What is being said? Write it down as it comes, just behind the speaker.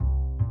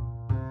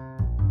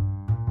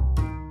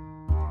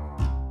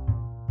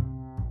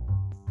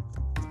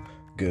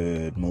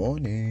Good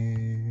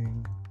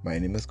morning. My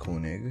name is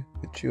Koenig,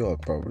 which you all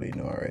probably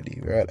know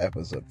already. We're at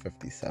episode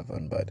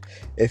 57, but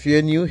if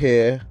you're new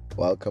here,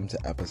 welcome to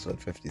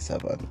episode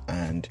 57.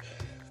 And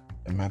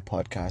in my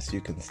podcast,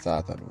 you can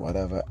start at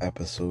whatever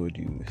episode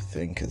you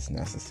think is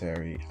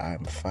necessary.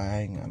 I'm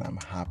fine and I'm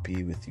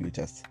happy with you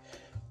just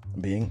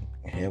being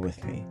here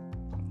with me.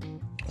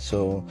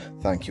 So,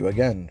 thank you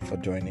again for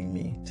joining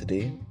me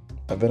today.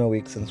 I've been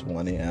awake since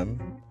 1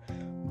 a.m.,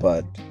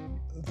 but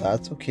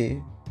that's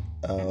okay.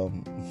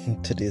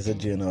 Today's a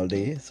journal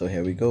day, so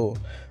here we go.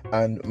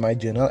 And my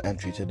journal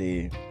entry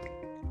today,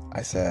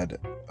 I said,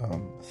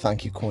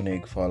 thank you,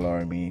 Koenig, for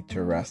allowing me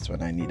to rest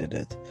when I needed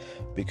it,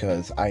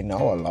 because I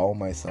now allow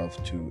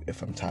myself to,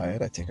 if I'm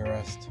tired, I take a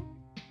rest.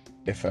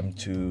 If I'm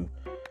too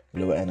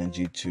low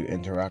energy to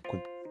interact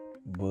with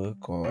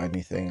work or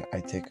anything, I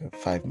take a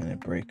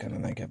 5-minute break and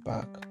then I get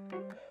back.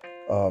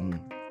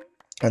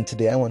 And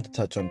today I want to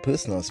touch on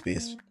personal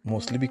space,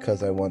 mostly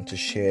because I want to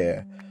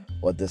share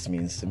what this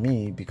means to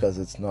me, because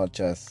it's not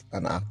just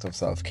an act of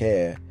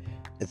self-care,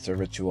 it's a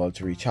ritual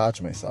to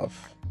recharge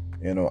myself.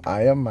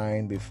 I am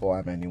mine before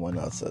I'm anyone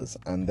else's,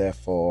 and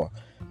therefore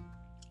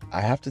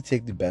I have to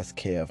take the best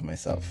care of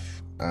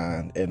myself.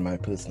 And in my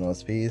personal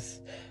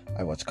space,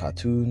 I watch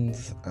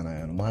cartoons and I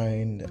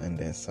unwind, and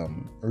there's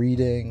some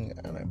reading,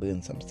 and I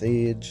burn some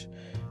sage,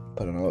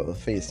 put on a little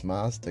face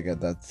mask to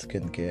get that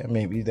skincare.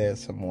 Maybe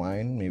there's some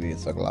wine, maybe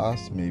it's a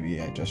glass, maybe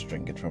I just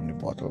drink it from the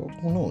bottle,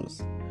 who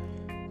knows.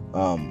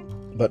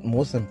 But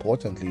most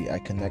importantly, I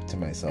connect to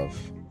myself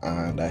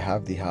and I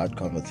have the hard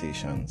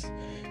conversations.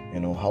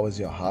 How is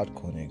your heart,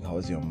 Koenig? How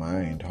is your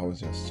mind? How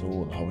is your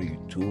soul? How are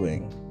you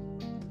doing?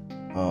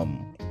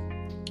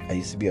 I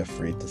used to be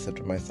afraid to sit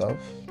with myself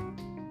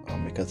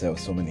because there were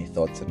so many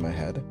thoughts in my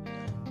head.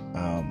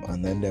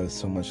 And then there was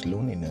so much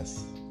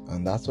loneliness.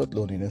 And that's what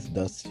loneliness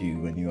does to you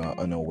when you are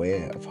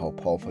unaware of how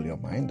powerful your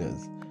mind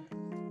is.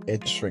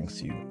 It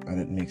shrinks you and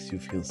it makes you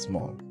feel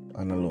small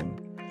and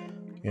alone.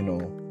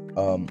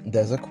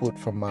 There's a quote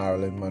from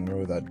Marilyn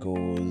Monroe that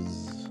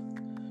goes,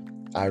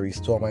 I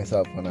restore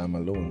myself when I'm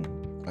alone.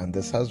 And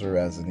this has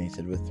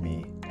resonated with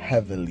me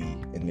heavily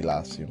in the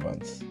last few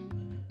months.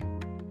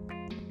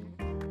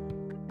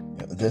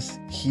 This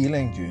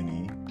healing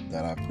journey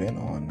that I've been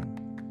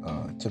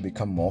on to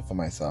become more for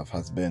myself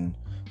has been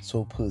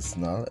so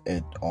personal,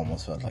 it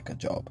almost felt like a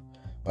job.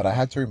 But I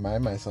had to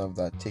remind myself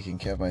that taking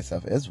care of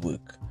myself is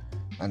work,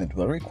 and it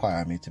will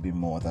require me to be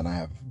more than I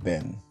have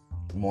been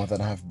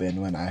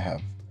when I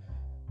have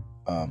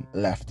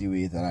left the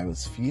way that I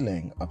was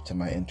feeling up to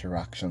my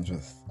interactions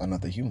with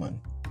another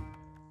human.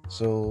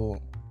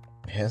 So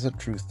here's a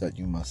truth that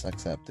you must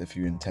accept if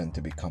you intend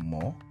to become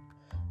more,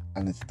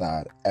 and it's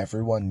that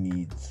everyone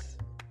needs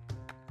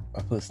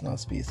a personal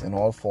space in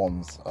all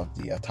forms of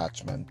the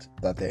attachment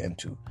that they're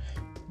into.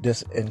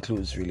 This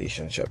includes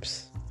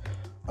relationships.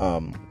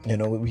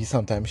 We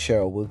sometimes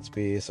share a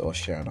workspace or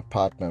share an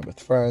apartment with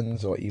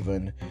friends, or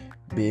even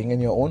being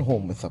in your own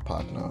home with a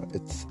partner.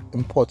 It's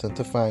important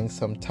to find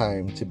some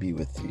time to be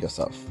with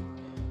yourself.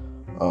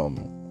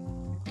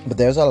 But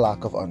there's a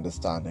lack of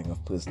understanding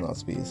of personal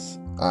space,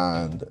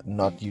 and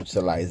not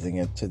utilizing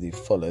it to the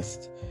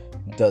fullest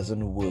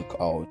doesn't work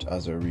out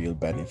as a real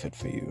benefit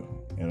for you.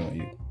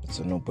 It's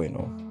a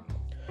no-brainer.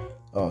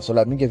 So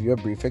let me give you a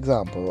brief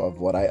example of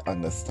what I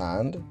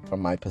understand from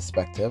my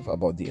perspective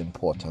about the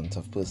importance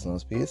of personal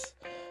space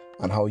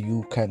and how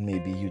you can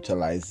maybe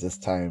utilize this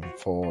time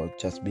for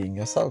just being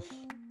yourself.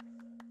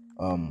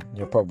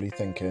 You're probably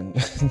thinking,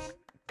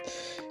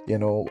 you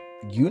know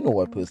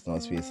what personal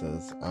space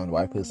is and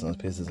why personal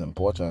space is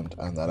important,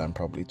 and that I'm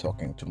probably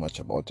talking too much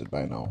about it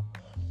by now.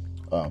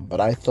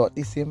 But I thought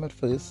the same at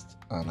first,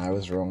 and I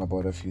was wrong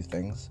about a few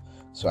things.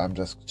 So I'm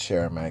just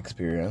sharing my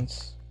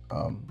experience.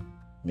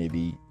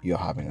 Maybe you're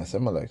having a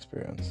similar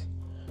experience.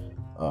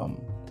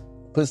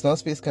 Personal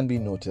space can be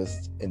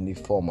noticed in the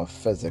form of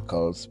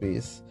physical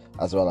space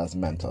as well as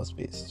mental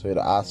space. So it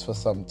asks for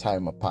some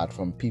time apart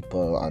from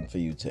people and for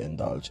you to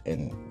indulge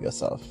in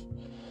yourself.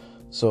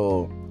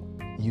 So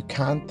you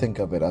can't think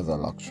of it as a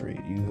luxury.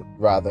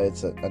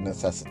 It's a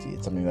necessity.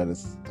 It's something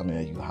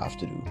that you have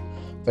to do.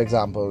 For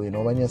example,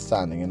 when you're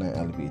standing in an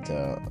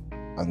elevator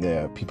and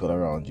there are people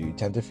around you, you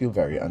tend to feel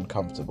very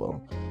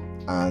uncomfortable.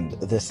 And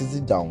this is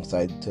the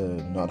downside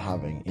to not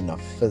having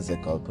enough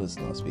physical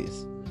personal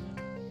space.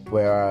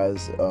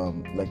 Whereas,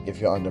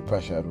 if you're under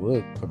pressure at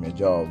work from your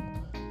job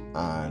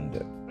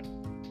and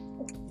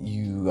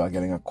you are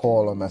getting a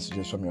call or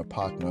messages from your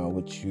partner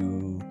which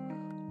you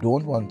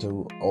don't want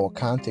to or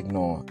can't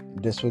ignore,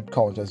 this would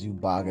count as you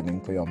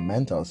bargaining for your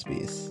mental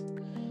space.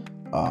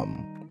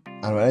 And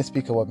when I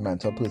speak about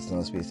mental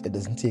personal space, it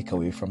doesn't take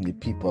away from the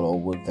people or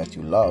work that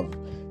you love.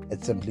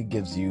 It simply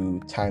gives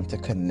you time to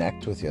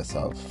connect with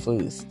yourself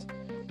first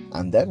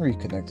and then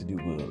reconnect to the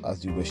world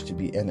as you wish to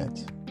be in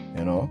it.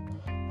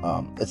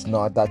 It's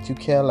not that you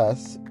care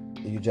less,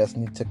 you just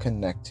need to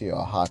connect to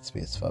your heart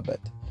space for a bit,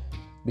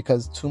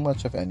 because too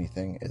much of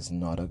anything is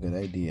not a good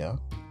idea.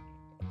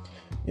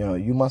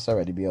 You must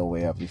already be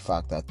aware of the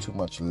fact that too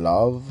much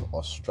love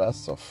or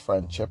stress or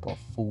friendship or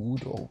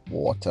food or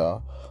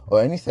water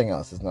or anything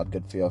else is not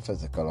good for your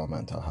physical or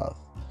mental health.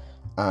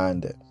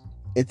 And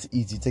it's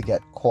easy to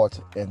get caught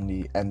in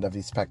the end of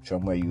the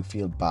spectrum where you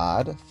feel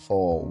bad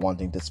for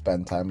wanting to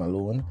spend time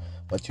alone,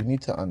 but you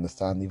need to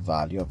understand the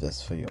value of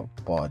this for your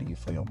body,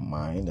 for your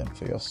mind, and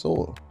for your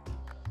soul.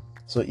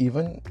 So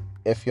even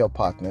if your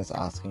partner is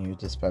asking you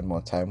to spend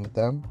more time with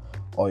them,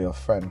 or your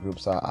friend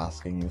groups are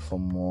asking you for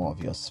more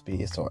of your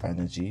space or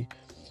energy,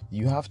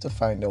 you have to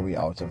find a way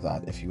out of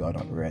that if you are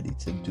not ready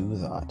to do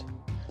that.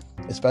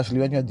 Especially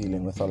when you're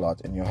dealing with a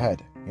lot in your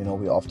head.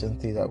 We often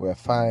think that we're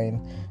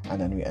fine, and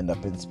then we end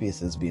up in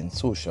spaces being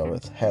social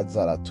with heads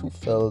that are too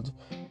filled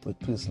with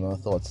personal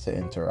thoughts to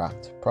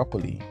interact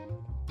properly.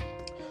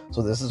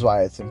 So this is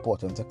why it's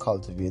important to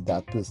cultivate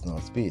that personal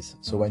space.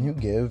 So when you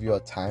give your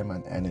time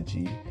and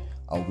energy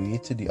away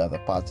to the other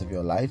parts of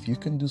your life, you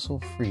can do so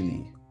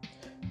freely.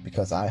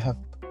 Because I have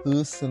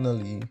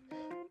personally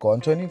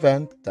gone to an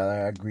event that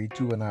I agreed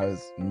to when I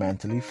was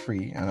mentally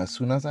free, and as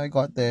soon as I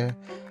got there,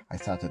 I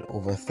started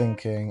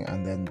overthinking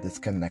and then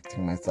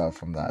disconnecting myself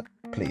from that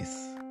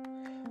place.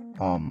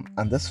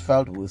 And this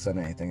felt worse than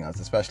anything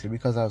else, especially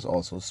because I was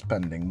also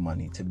spending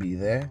money to be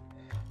there.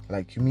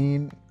 Like, you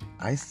mean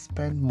I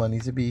spend money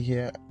to be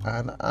here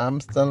and I'm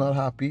still not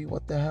happy?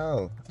 What the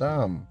hell?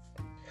 Damn.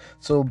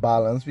 So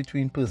balance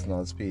between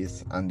personal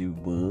space and the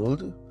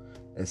world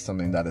is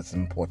something that is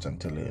important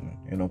to learn.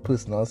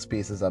 Personal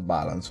space is a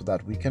balance so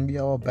that we can be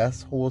our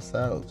best whole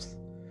selves.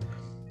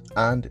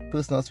 And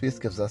personal space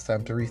gives us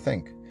time to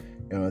rethink.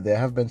 There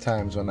have been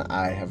times when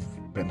I have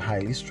been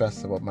highly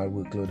stressed about my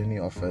workload in the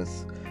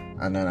office,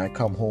 and then I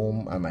come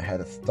home and my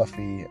head is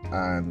stuffy,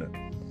 and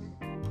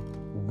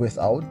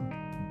without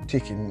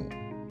taking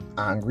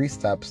angry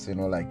steps,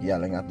 like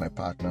yelling at my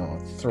partner or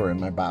throwing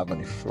my bag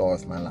on the floor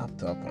with my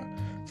laptop or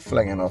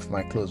flinging off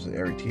my clothes with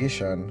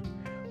irritation,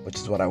 which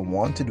is what I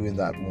want to do in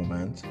that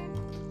moment,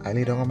 I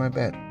lay down on my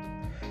bed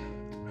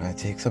and I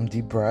take some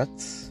deep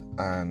breaths,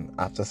 and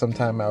after some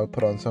time I will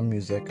put on some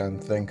music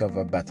and think of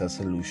a better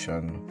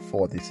solution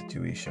for the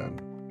situation.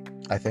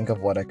 I think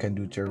of what I can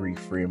do to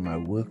reframe my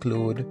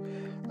workload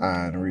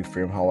and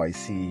reframe how I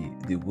see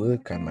the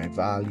work and my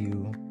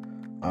value,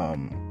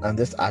 and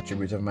this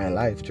attribute of my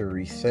life to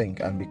rethink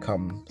and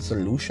become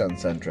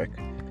solution-centric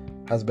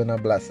has been a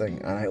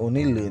blessing, and I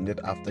only learned it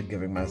after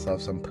giving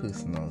myself some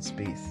personal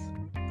space.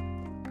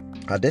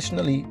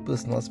 Additionally,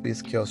 personal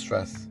space cures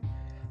stress.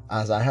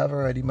 As I have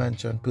already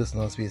mentioned,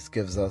 personal space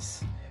gives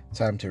us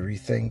time to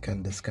rethink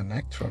and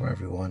disconnect from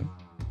everyone.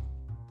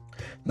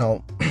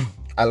 Now,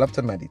 I love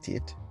to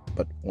meditate,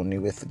 but only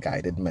with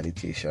guided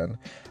meditation.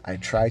 I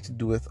try to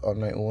do it on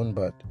my own,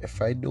 but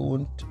if I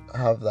don't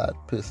have that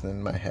person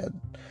in my head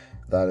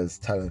that is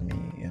telling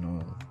me,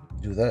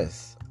 do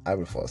this, I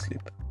will fall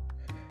asleep.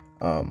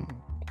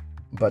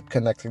 But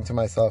connecting to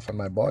myself and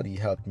my body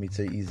helped me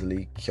to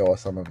easily cure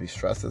some of the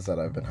stresses that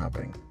I've been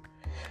having.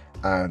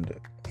 And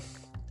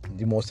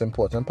the most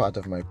important part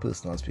of my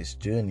personal space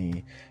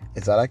journey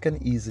is that I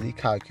can easily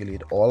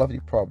calculate all of the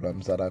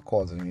problems that are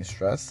causing me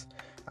stress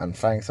and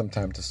find some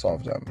time to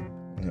solve them.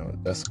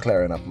 Just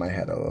clearing up my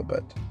head a little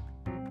bit.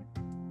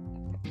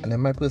 And in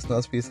my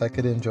personal space, I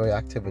could enjoy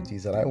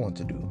activities that I want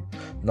to do.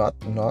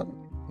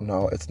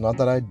 It's not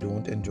that I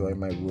don't enjoy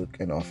my work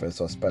in office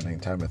or spending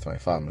time with my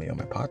family or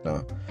my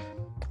partner.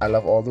 I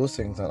love all those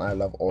things and I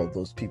love all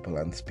those people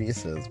and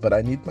spaces, but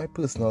I need my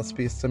personal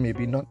space to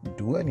maybe not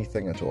do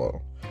anything at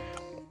all.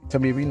 To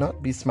maybe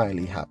not be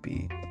smiley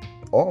happy,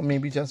 or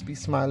maybe just be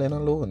smiling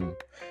alone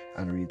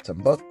and read some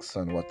books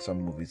and watch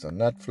some movies on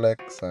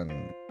Netflix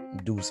and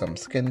do some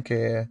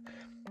skincare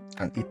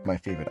and eat my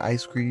favorite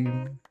ice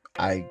cream.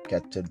 I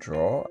get to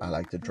draw. I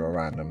like to draw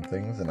random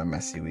things in a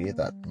messy way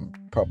that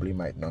probably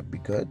might not be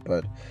good,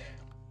 but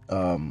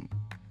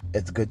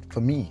it's good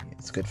for me.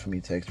 It's good for me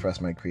to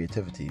express my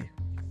creativity.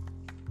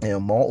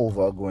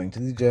 Moreover, going to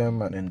the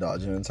gym and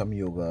indulging in some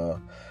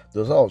yoga,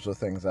 those are also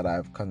things that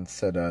I've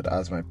considered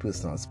as my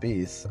personal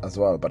space as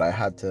well, but I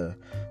had to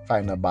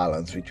find a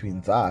balance between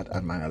that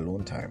and my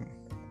alone time,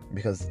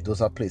 because those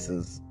are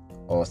places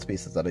or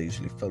spaces that are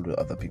usually filled with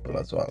other people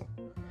as well.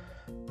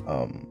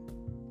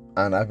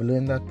 And I've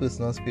learned that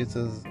personal space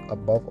is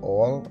above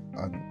all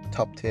and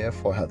top tier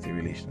for healthy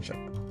relationship.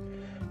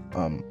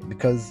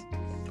 Because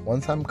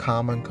once I'm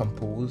calm and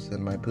composed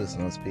in my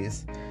personal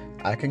space,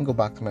 I can go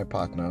back to my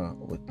partner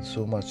with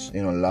so much,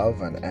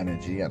 love and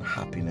energy and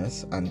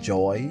happiness and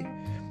joy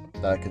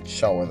that I could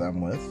shower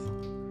them with.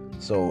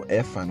 So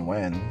if and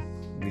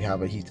when we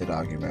have a heated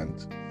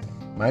argument,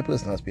 my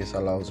personal space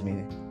allows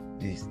me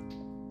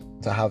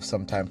to have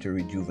some time to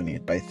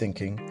rejuvenate by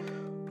thinking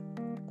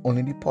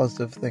only the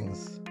positive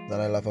things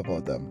that I love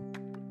about them.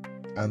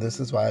 And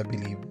this is why I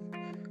believe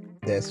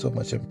there's so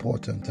much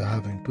importance to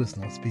having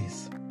personal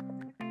space.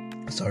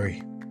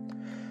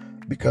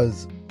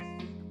 Because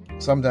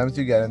sometimes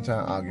you get into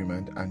an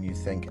argument and you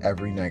think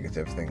every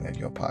negative thing that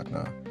your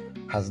partner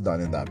has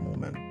done in that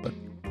moment, but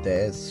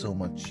there's so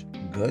much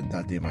good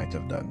that they might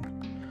have done.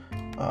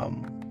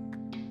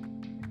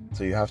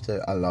 So you have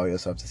to allow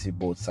yourself to see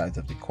both sides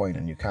of the coin,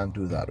 and you can't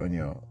do that when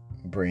your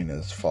brain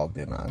is fogged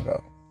in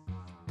anger.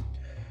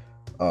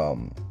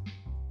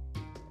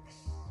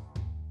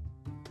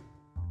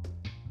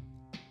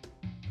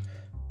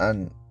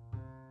 And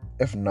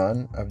if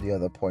none of the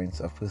other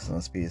points of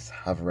personal space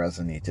have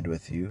resonated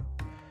with you,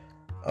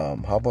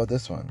 how about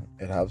this one?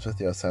 It helps with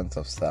your sense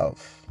of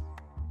self.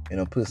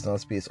 Personal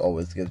space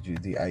always gives you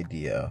the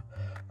idea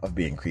of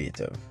being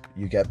creative.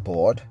 You get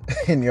bored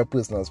in your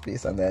personal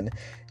space, and then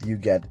you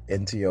get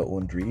into your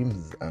own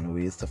dreams and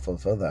ways to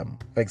fulfill them.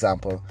 For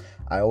example,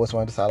 I always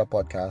wanted to start a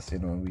podcast.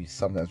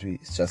 Sometimes we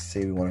just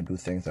say we want to do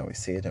things, and we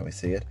say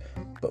it,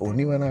 but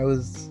only when I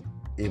was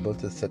able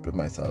to sit with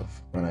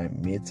myself, when I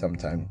made some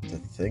time to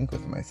think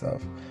with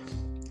myself,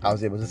 I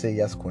was able to say,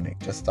 yes, Koenig,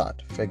 just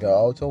start, figure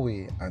out a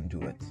way and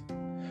do it.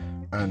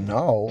 And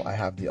now I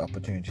have the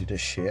opportunity to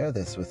share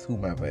this with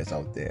whomever is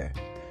out there.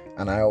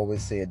 And I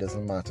always say it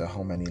doesn't matter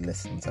how many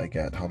listens I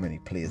get, how many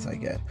plays I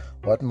get.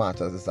 What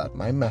matters is that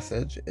my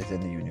message is in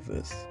the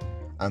universe,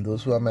 and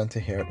those who are meant to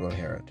hear it will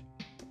hear it,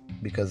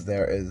 because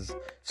there is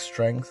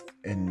strength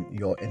in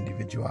your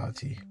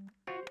individuality.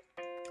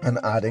 And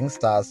adding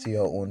stars to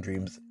your own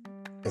dreams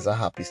is a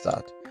happy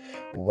start.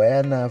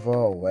 Whenever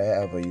or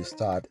wherever you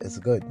start is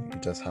good. You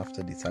just have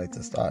to decide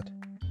to start.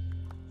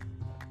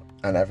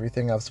 And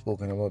everything I've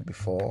spoken about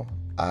before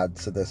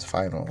adds to this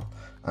final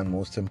and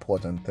most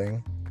important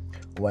thing.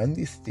 When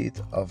the state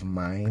of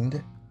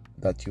mind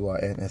that you are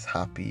in is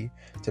happy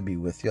to be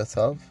with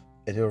yourself,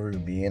 it will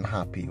remain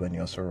happy when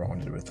you're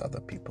surrounded with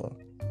other people.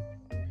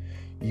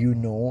 You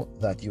know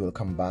that you will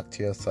come back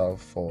to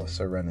yourself for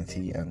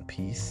serenity and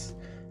peace,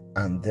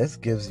 and this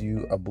gives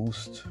you a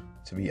boost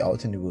to be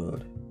out in the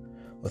world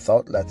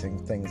without letting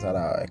things that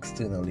are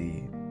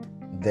externally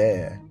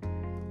there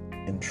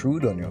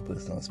intrude on your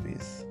personal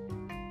space.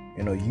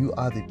 You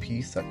are the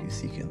peace that you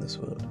seek in this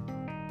world,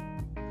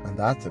 and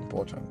that's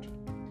important.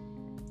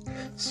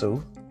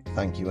 So,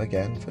 thank you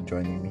again for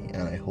joining me,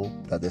 and I hope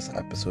that this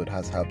episode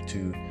has helped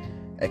to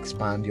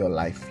expand your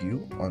life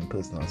view on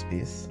personal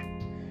space.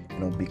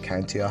 Be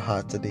kind to your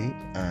heart today,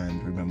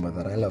 and remember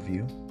that I love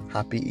you.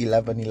 Happy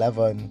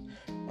 11/11.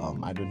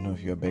 I don't know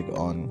if you're big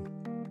on,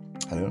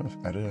 I don't know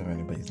if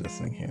anybody's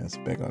listening here is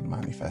big on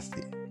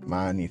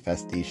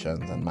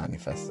manifestations and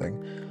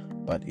manifesting,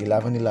 but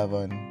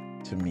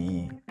 11/11 to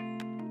me,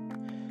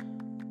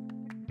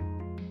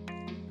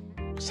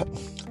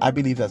 I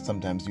believe that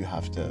sometimes you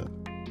have to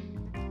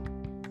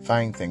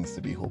find things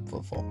to be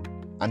hopeful for,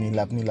 and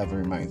 11/11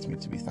 reminds me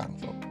to be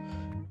thankful.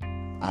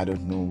 I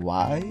don't know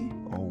why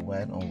or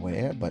when or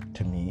where, but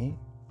to me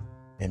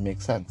it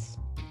makes sense,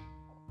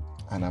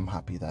 and I'm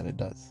happy that it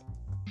does.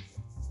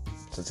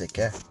 So take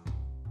care.